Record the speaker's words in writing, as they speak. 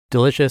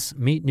Delicious,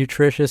 meat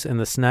nutritious, and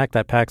the snack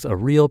that packs a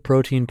real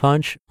protein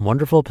punch,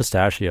 Wonderful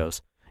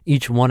Pistachios.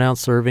 Each 1 ounce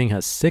serving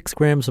has 6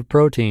 grams of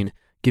protein,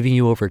 giving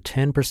you over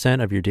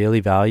 10% of your daily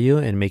value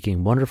and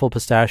making Wonderful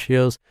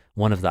Pistachios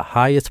one of the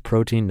highest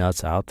protein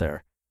nuts out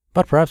there.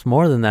 But perhaps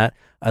more than that,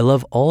 I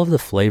love all of the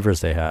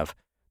flavors they have.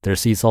 Their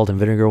sea salt and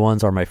vinegar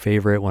ones are my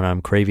favorite when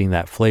I'm craving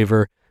that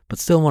flavor, but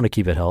still want to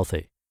keep it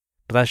healthy.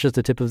 But that's just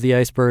the tip of the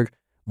iceberg.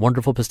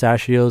 Wonderful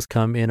Pistachios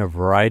come in a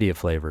variety of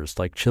flavors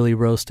like chili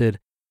roasted,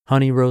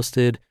 honey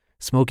roasted,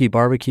 smoky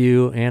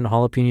barbecue, and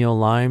jalapeno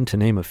lime, to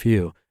name a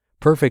few.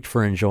 Perfect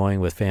for enjoying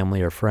with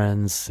family or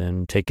friends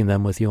and taking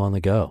them with you on the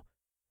go.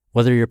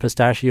 Whether you're a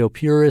pistachio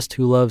purist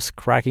who loves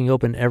cracking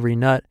open every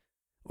nut,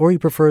 or you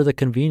prefer the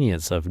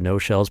convenience of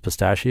no-shells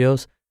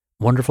pistachios,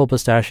 Wonderful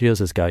Pistachios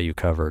has got you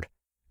covered.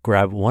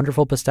 Grab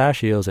Wonderful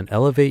Pistachios and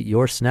elevate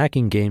your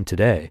snacking game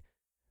today.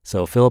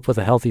 So fill up with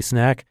a healthy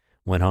snack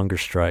when hunger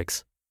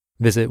strikes.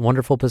 Visit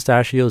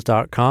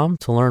wonderfulpistachios.com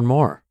to learn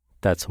more.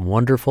 That's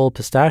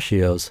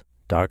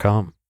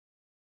wonderfulpistachios.com.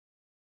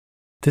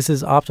 This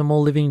is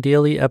Optimal Living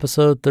Daily,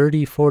 episode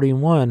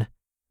 3041,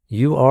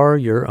 You Are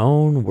Your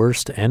Own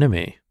Worst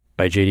Enemy,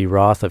 by J.D.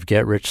 Roth of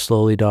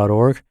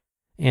GetRichSlowly.org.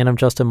 And I'm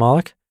Justin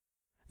Malik.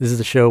 This is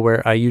the show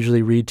where I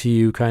usually read to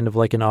you kind of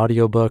like an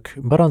audiobook,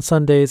 but on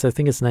Sundays, I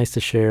think it's nice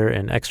to share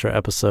an extra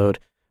episode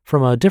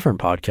from a different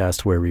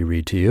podcast where we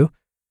read to you.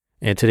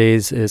 And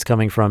today's is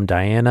coming from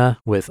Diana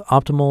with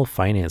Optimal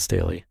Finance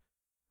Daily.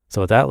 So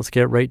with that, let's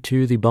get right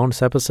to the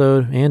bonus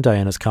episode and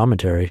Diana's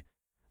commentary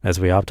as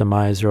we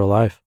optimize your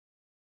life.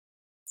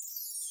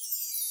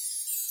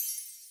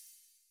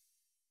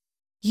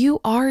 You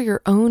Are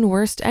Your Own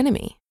Worst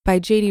Enemy, by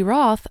J.D.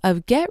 Roth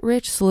of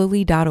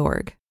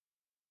GetRichSlowly.org.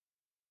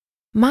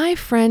 My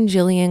friend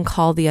Jillian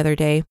called the other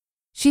day.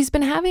 She's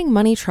been having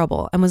money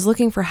trouble and was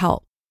looking for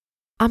help.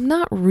 I'm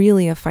not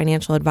really a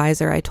financial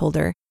advisor, I told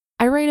her.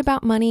 I write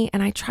about money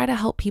and I try to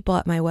help people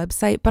at my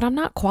website, but I'm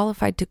not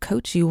qualified to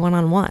coach you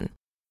one-on-one.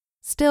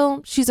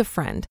 Still, she's a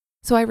friend,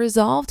 so I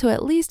resolved to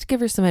at least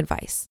give her some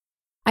advice.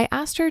 I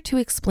asked her to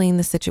explain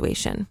the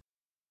situation.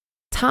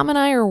 Tom and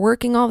I are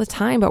working all the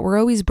time, but we're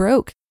always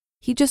broke.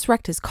 He just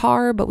wrecked his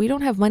car, but we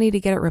don't have money to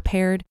get it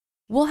repaired.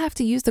 We'll have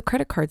to use the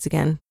credit cards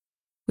again.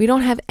 We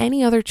don't have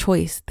any other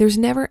choice. There's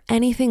never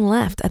anything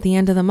left at the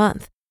end of the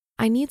month.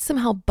 I need some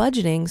help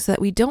budgeting so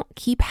that we don't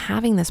keep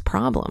having this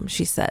problem,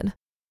 she said.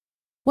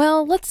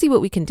 Well, let's see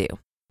what we can do.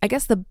 I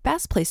guess the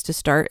best place to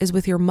start is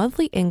with your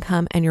monthly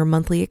income and your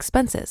monthly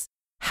expenses.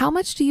 How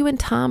much do you and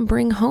Tom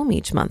bring home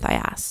each month, I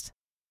asked.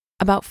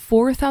 About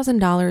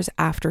 $4,000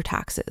 after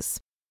taxes.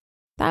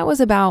 That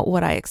was about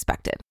what I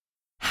expected.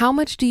 How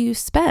much do you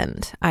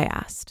spend, I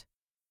asked.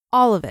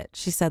 All of it,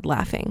 she said,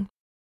 laughing.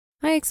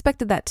 I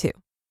expected that too.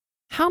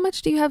 How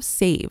much do you have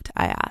saved,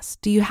 I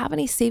asked. Do you have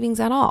any savings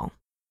at all?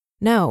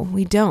 No,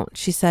 we don't,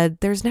 she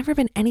said. There's never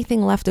been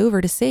anything left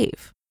over to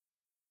save.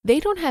 They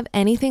don't have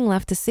anything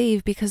left to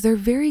save because they're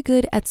very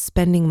good at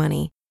spending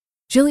money.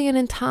 Jillian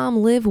and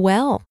Tom live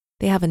well.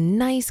 They have a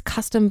nice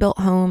custom-built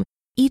home.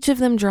 Each of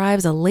them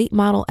drives a late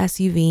model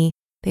SUV.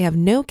 They have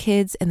no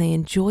kids and they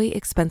enjoy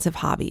expensive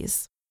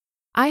hobbies.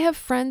 I have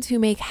friends who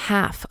make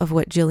half of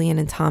what Jillian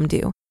and Tom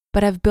do,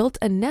 but have built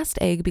a nest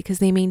egg because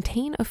they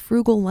maintain a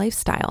frugal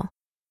lifestyle.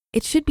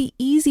 It should be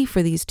easy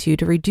for these two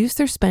to reduce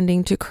their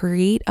spending to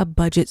create a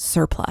budget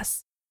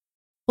surplus.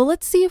 Well,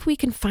 let's see if we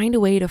can find a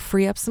way to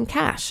free up some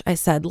cash, I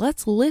said.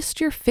 Let's list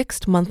your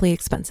fixed monthly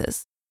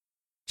expenses.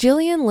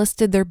 Jillian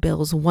listed their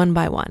bills one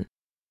by one.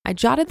 I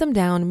jotted them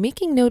down,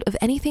 making note of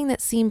anything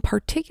that seemed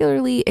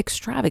particularly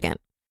extravagant.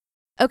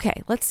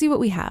 Okay, let's see what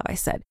we have, I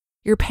said.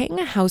 You're paying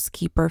a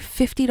housekeeper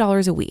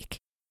 $50 a week.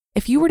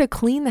 If you were to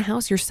clean the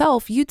house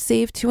yourself, you'd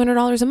save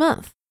 $200 a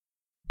month.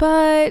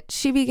 But,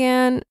 she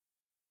began,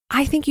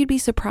 I think you'd be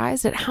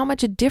surprised at how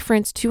much a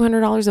difference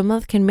 $200 a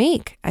month can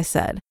make, I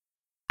said.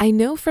 I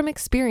know from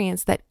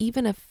experience that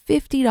even a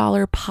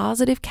 $50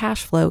 positive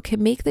cash flow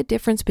can make the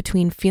difference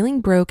between feeling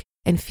broke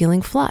and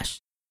feeling flush.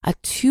 A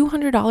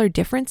 $200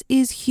 difference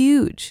is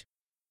huge.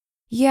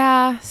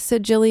 Yeah,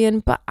 said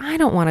Jillian, but I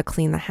don't want to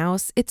clean the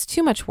house. It's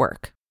too much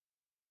work.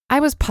 I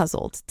was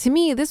puzzled. To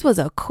me, this was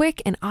a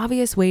quick and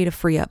obvious way to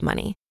free up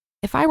money.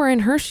 If I were in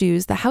her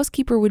shoes, the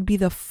housekeeper would be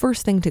the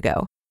first thing to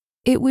go.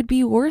 It would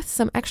be worth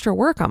some extra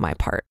work on my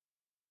part.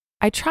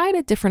 I tried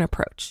a different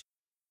approach.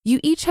 You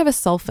each have a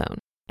cell phone.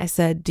 I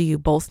said, do you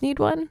both need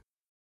one?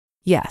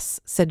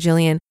 Yes, said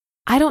Jillian.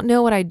 I don't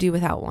know what I'd do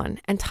without one,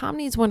 and Tom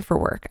needs one for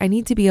work. I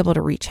need to be able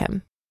to reach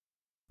him.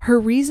 Her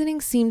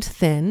reasoning seemed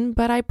thin,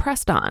 but I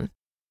pressed on.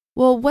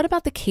 Well, what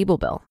about the cable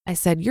bill? I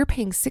said, you're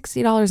paying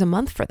 $60 a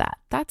month for that.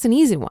 That's an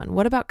easy one.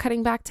 What about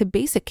cutting back to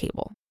basic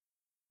cable?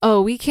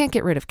 Oh, we can't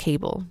get rid of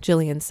cable,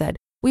 Jillian said.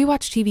 We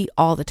watch TV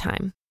all the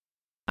time.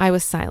 I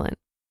was silent.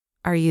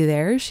 Are you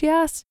there? She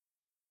asked.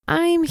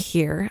 I'm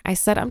here, I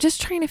said. I'm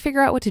just trying to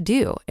figure out what to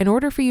do. In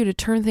order for you to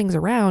turn things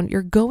around,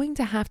 you're going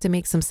to have to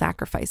make some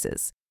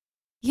sacrifices.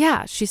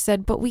 Yeah, she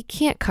said, but we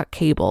can't cut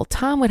cable.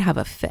 Tom would have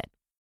a fit.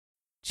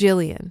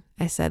 Jillian,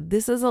 I said,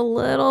 this is a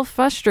little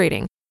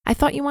frustrating. I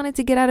thought you wanted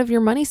to get out of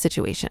your money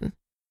situation.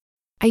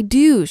 I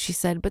do, she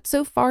said, but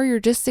so far you're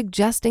just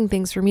suggesting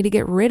things for me to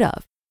get rid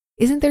of.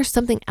 Isn't there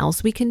something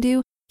else we can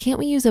do? Can't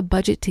we use a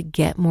budget to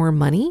get more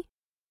money?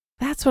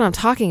 That's what I'm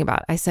talking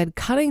about. I said,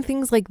 cutting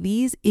things like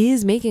these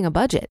is making a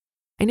budget.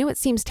 I know it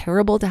seems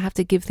terrible to have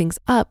to give things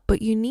up,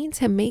 but you need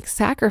to make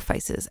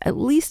sacrifices, at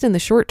least in the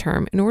short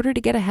term, in order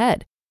to get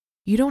ahead.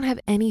 You don't have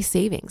any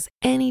savings.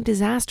 Any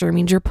disaster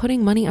means you're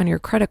putting money on your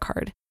credit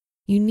card.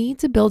 You need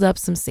to build up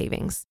some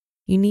savings.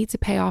 You need to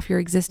pay off your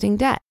existing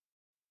debt.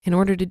 In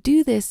order to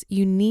do this,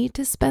 you need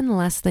to spend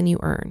less than you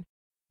earn.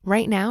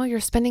 Right now, you're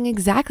spending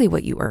exactly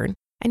what you earn,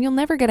 and you'll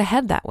never get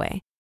ahead that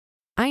way.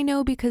 I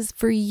know because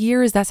for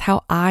years, that's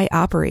how I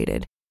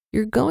operated.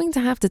 You're going to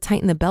have to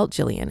tighten the belt,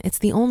 Jillian. It's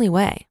the only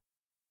way.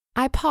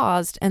 I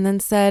paused and then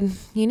said,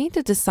 you need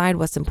to decide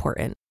what's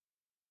important.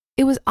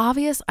 It was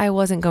obvious I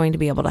wasn't going to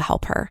be able to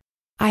help her.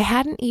 I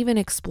hadn't even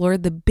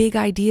explored the big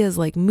ideas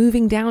like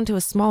moving down to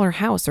a smaller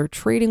house or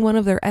trading one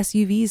of their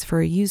SUVs for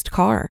a used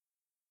car.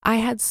 I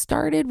had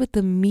started with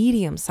the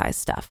medium-sized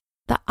stuff,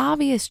 the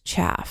obvious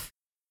chaff.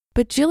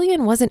 But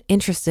Jillian wasn't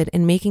interested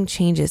in making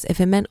changes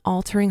if it meant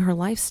altering her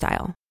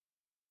lifestyle.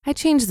 I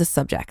changed the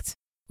subject.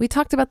 We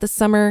talked about the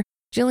summer.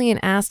 Jillian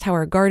asked how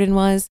our garden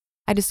was.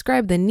 I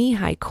described the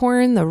knee-high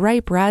corn, the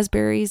ripe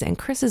raspberries, and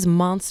Chris's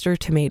monster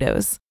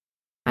tomatoes.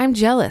 I'm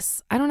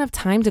jealous. I don't have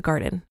time to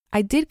garden.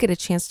 I did get a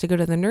chance to go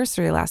to the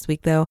nursery last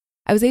week, though.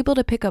 I was able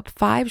to pick up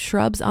 5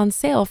 shrubs on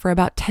sale for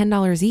about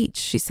 $10 each,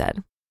 she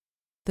said.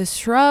 The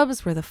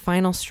shrubs were the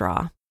final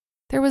straw.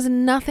 There was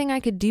nothing I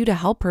could do to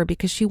help her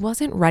because she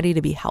wasn't ready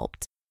to be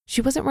helped.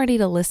 She wasn't ready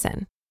to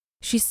listen.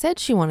 She said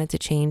she wanted to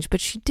change,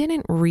 but she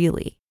didn't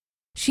really.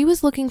 She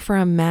was looking for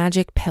a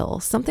magic pill,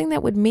 something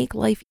that would make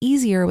life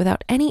easier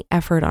without any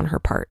effort on her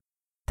part.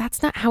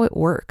 That's not how it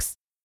works.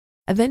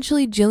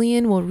 Eventually,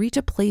 Jillian will reach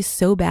a place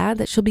so bad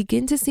that she'll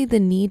begin to see the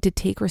need to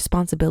take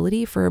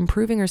responsibility for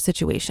improving her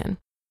situation.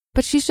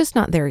 But she's just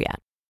not there yet.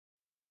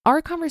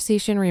 Our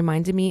conversation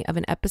reminded me of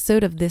an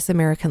episode of This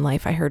American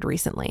Life I heard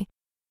recently.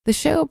 The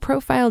show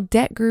profiled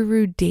debt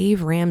guru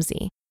Dave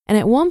Ramsey, and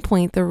at one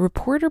point, the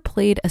reporter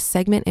played a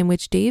segment in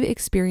which Dave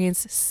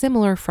experienced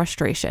similar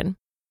frustration.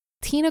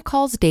 Tina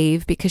calls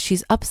Dave because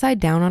she's upside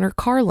down on her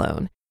car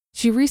loan.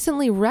 She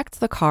recently wrecked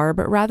the car,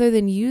 but rather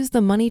than use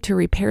the money to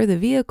repair the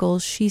vehicle,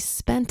 she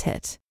spent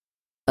it.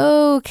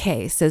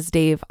 Okay, says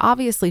Dave,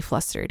 obviously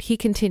flustered. He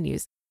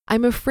continues,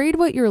 I'm afraid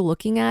what you're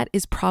looking at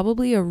is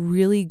probably a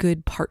really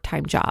good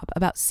part-time job,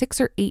 about 6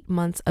 or 8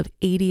 months of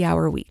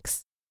 80-hour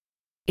weeks.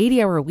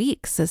 80-hour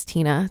weeks, says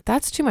Tina.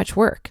 That's too much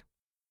work.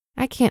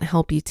 I can't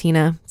help you,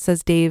 Tina,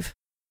 says Dave.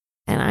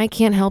 And I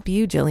can't help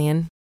you,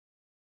 Jillian.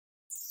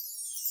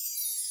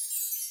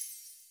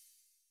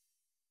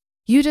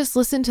 You just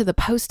listened to the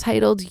post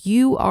titled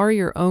You Are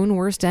Your Own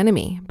Worst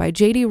Enemy by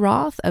JD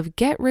Roth of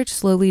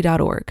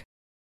GetRichSlowly.org.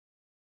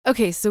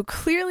 Okay, so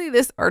clearly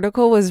this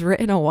article was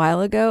written a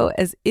while ago,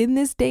 as in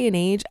this day and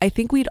age, I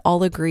think we'd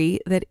all agree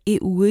that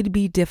it would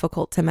be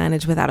difficult to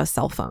manage without a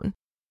cell phone.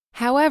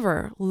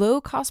 However,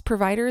 low-cost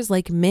providers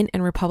like Mint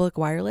and Republic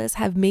Wireless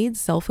have made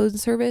cell phone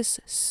service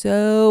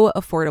so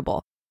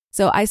affordable.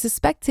 So I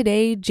suspect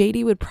today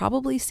JD would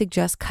probably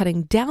suggest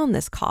cutting down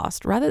this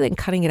cost rather than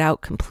cutting it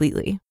out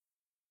completely.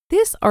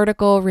 This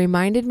article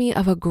reminded me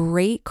of a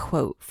great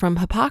quote from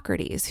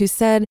Hippocrates, who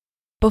said,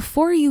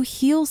 "Before you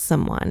heal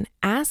someone,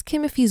 ask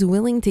him if he's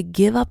willing to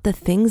give up the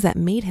things that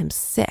made him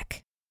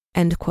sick."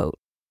 End quote.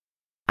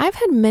 I've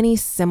had many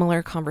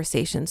similar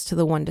conversations to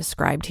the one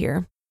described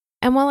here.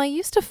 And while I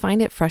used to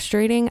find it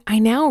frustrating, I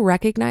now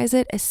recognize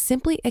it as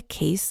simply a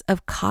case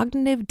of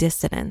cognitive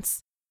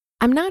dissonance.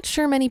 I'm not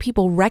sure many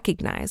people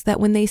recognize that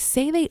when they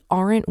say they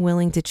aren't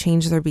willing to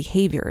change their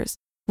behaviors,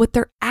 what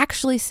they're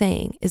actually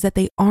saying is that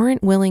they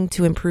aren't willing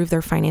to improve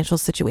their financial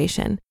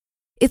situation.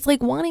 It's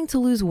like wanting to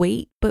lose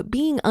weight, but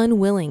being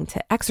unwilling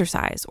to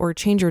exercise or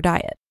change your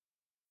diet.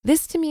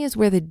 This to me is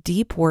where the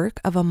deep work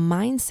of a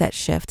mindset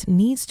shift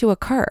needs to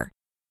occur.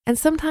 And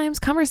sometimes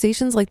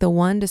conversations like the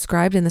one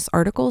described in this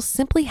article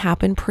simply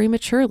happen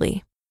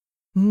prematurely.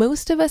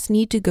 Most of us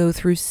need to go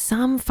through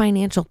some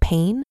financial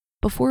pain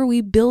before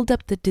we build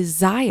up the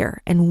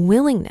desire and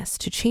willingness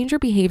to change our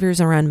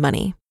behaviors around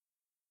money.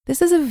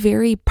 This is a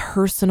very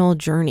personal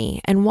journey,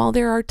 and while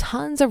there are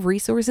tons of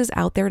resources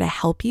out there to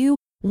help you,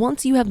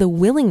 once you have the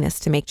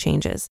willingness to make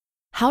changes,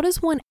 how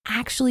does one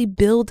actually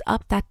build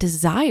up that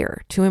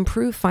desire to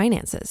improve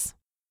finances?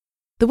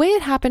 The way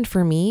it happened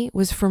for me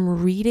was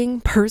from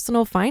reading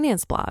personal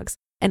finance blogs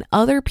and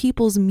other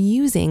people's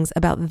musings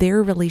about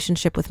their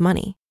relationship with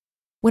money.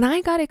 When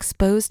I got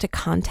exposed to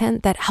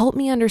content that helped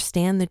me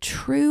understand the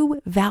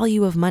true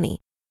value of money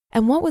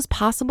and what was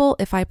possible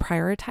if I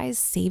prioritized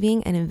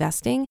saving and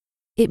investing,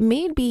 it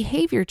made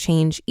behavior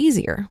change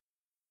easier.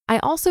 I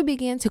also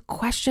began to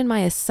question my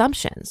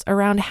assumptions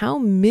around how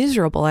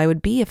miserable I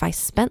would be if I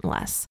spent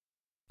less.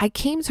 I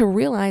came to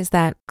realize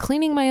that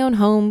cleaning my own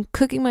home,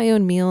 cooking my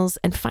own meals,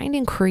 and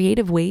finding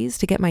creative ways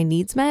to get my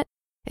needs met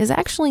is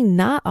actually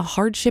not a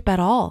hardship at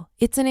all.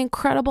 It's an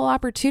incredible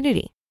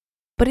opportunity.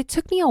 But it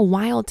took me a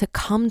while to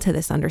come to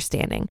this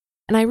understanding,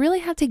 and I really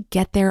had to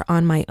get there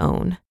on my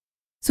own.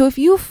 So if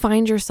you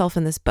find yourself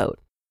in this boat,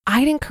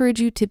 I'd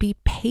encourage you to be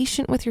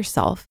patient with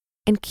yourself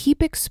and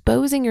keep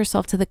exposing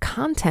yourself to the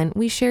content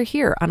we share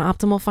here on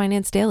Optimal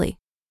Finance Daily.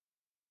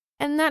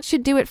 And that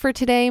should do it for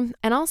today,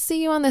 and I'll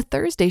see you on the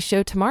Thursday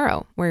show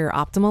tomorrow, where your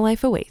optimal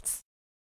life awaits.